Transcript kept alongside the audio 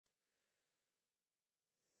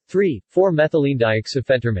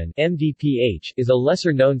3,4-methylenedioxyphentermine (MDPH) is a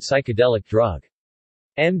lesser-known psychedelic drug.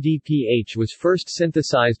 MDPH was first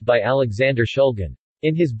synthesized by Alexander Shulgin.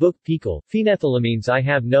 In his book Pikul, Phenethylamines I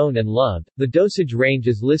Have Known and Loved, the dosage range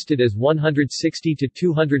is listed as 160 to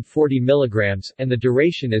 240 mg, and the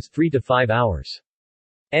duration is 3 to 5 hours.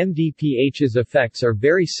 MDPH's effects are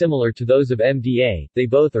very similar to those of MDA, they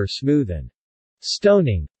both are smooth and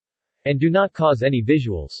stoning, and do not cause any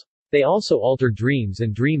visuals. They also alter dreams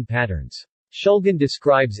and dream patterns. Shulgin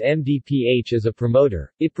describes MDPH as a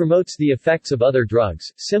promoter. It promotes the effects of other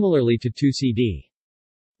drugs, similarly to 2,4-D.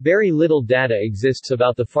 Very little data exists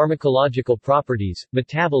about the pharmacological properties,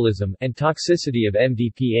 metabolism, and toxicity of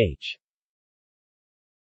MDPH.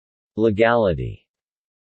 Legality.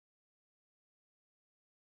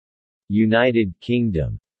 United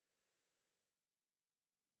Kingdom.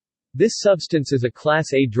 This substance is a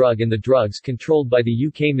Class A drug in the drugs controlled by the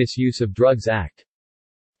UK Misuse of Drugs Act.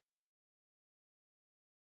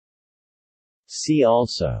 See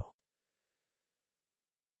also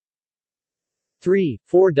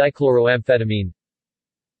 3,4-dichloroamphetamine,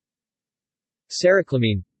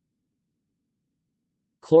 seraclamine,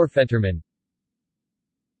 chlorphentermine,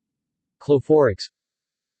 clophorix,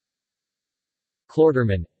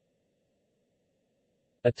 chlordermine,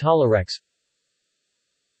 atalarex,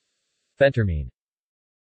 phentermine.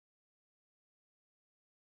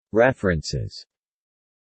 References